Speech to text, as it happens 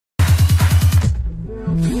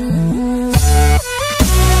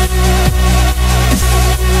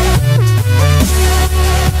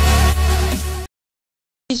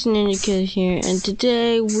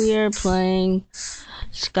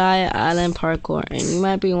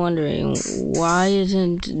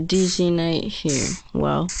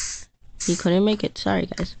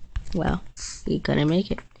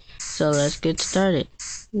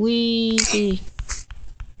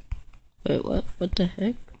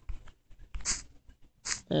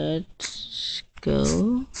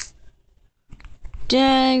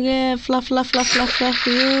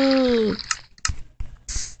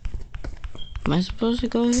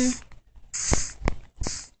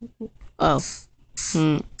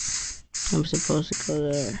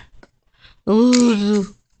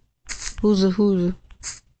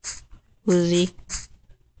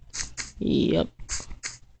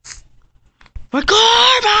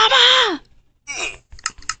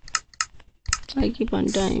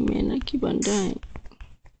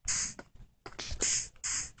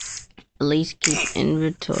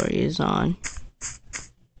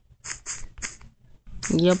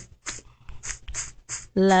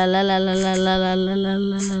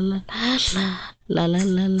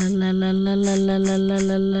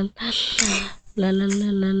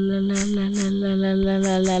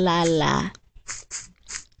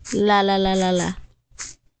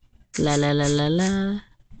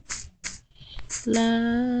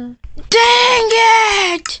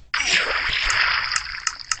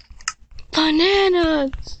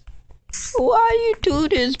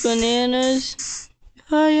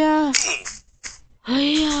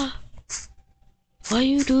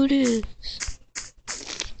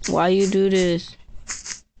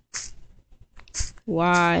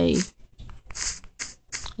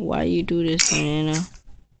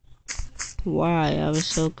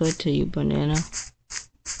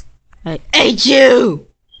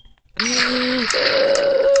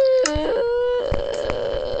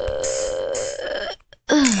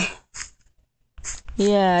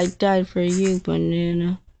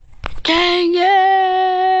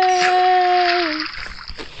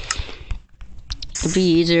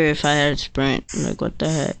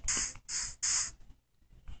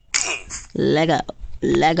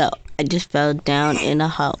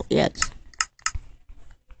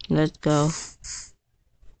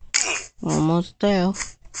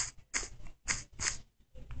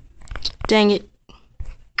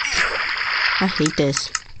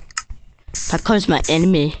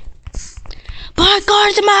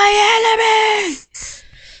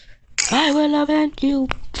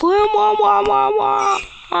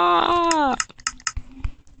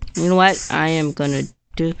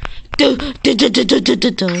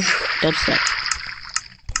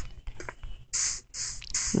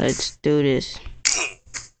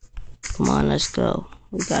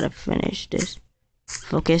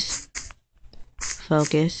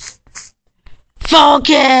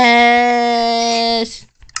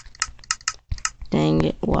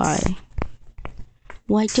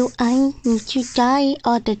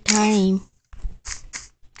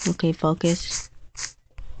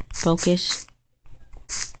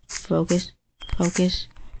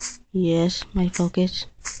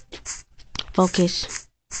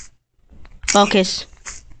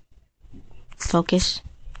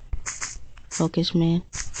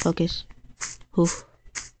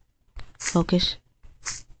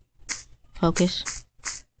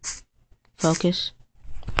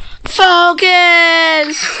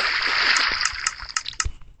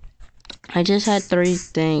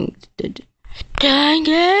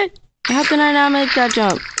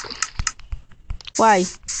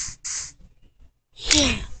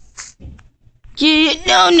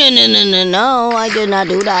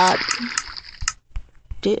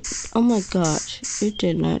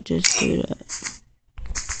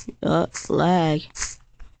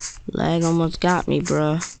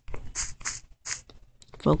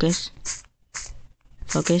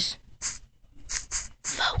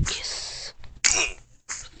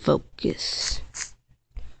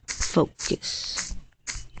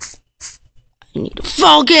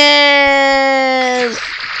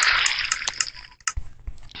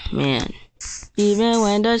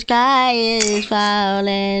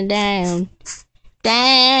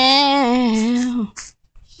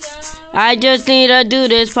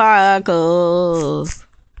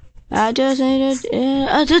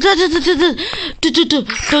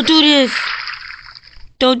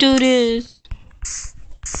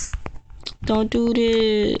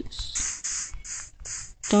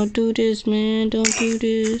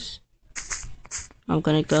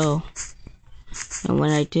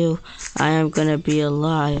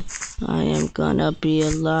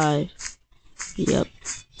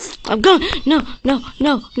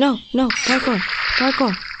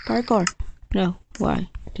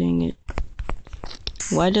Dang it.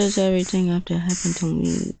 Why does everything have to happen to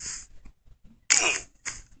me?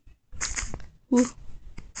 Woo.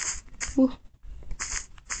 Woo.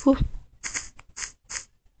 Woo.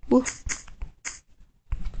 Woo.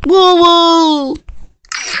 Whoa, whoa!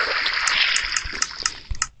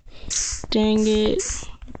 Dang it.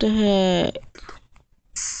 What the heck?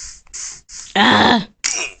 Ah!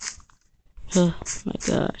 Oh my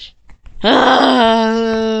gosh.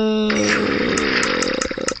 Ah!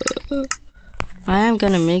 I am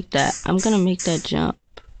gonna make that. I'm gonna make that jump.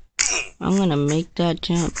 I'm gonna make that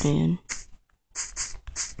jump, man.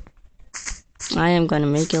 I am gonna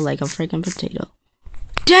make it like a freaking potato.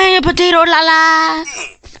 Dang it, potato la la!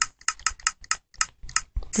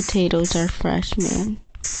 Potatoes are fresh, man.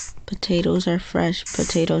 Potatoes are fresh.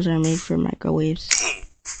 Potatoes are made for microwaves.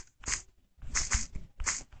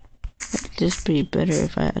 It'd just be better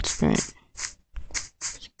if I had sprint.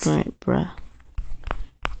 Sprint, bruh.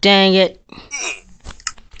 Dang it.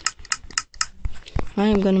 I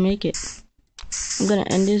am gonna make it. I'm gonna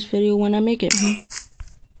end this video when I make it.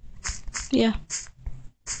 Yeah.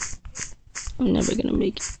 I'm never gonna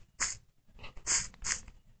make it.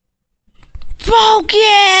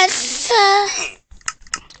 Focus!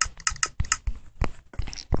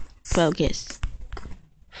 Focus.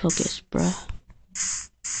 Focus, bruh.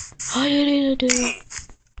 All you need to do.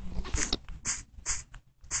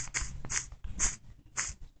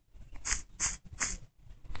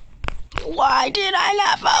 Why did I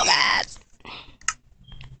not focus?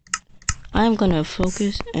 I'm gonna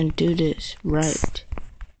focus and do this right.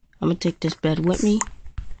 I'm gonna take this bed with me.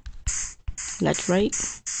 That's right.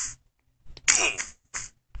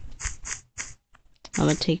 I'm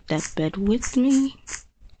gonna take that bed with me.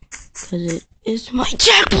 Because it is my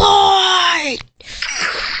checkpoint!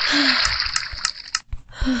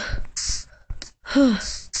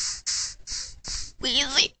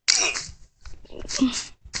 Easy.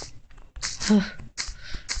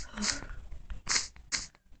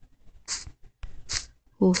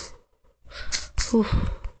 Oof. Oof. Oof.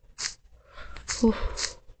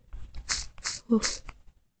 Oof.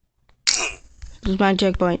 This is my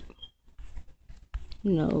checkpoint.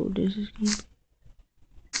 No, this is gonna be.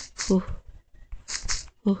 Oof.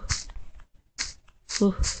 Oof.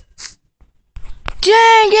 Oof.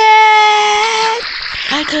 Dang it!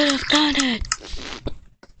 I could have done it.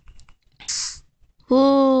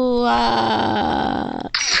 Ooh,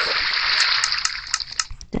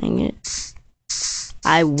 dang it.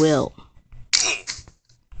 I will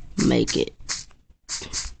make it.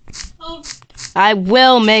 I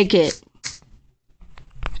will make it.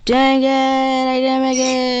 Dang it, I didn't make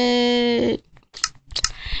it.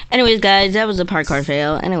 Anyways, guys, that was a parkour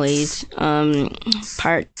fail. Anyways,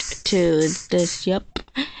 part 2 is this, yep.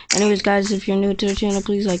 Anyways, guys, if you're new to the channel,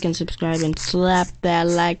 please like and subscribe and slap that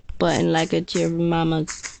like button like it's your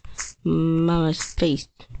mama's face.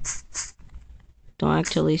 Don't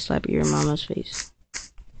actually slap your mama's face.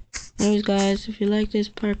 Anyways, guys, if you like this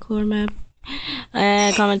parkour map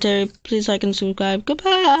and commentary, please like and subscribe.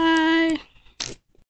 Goodbye.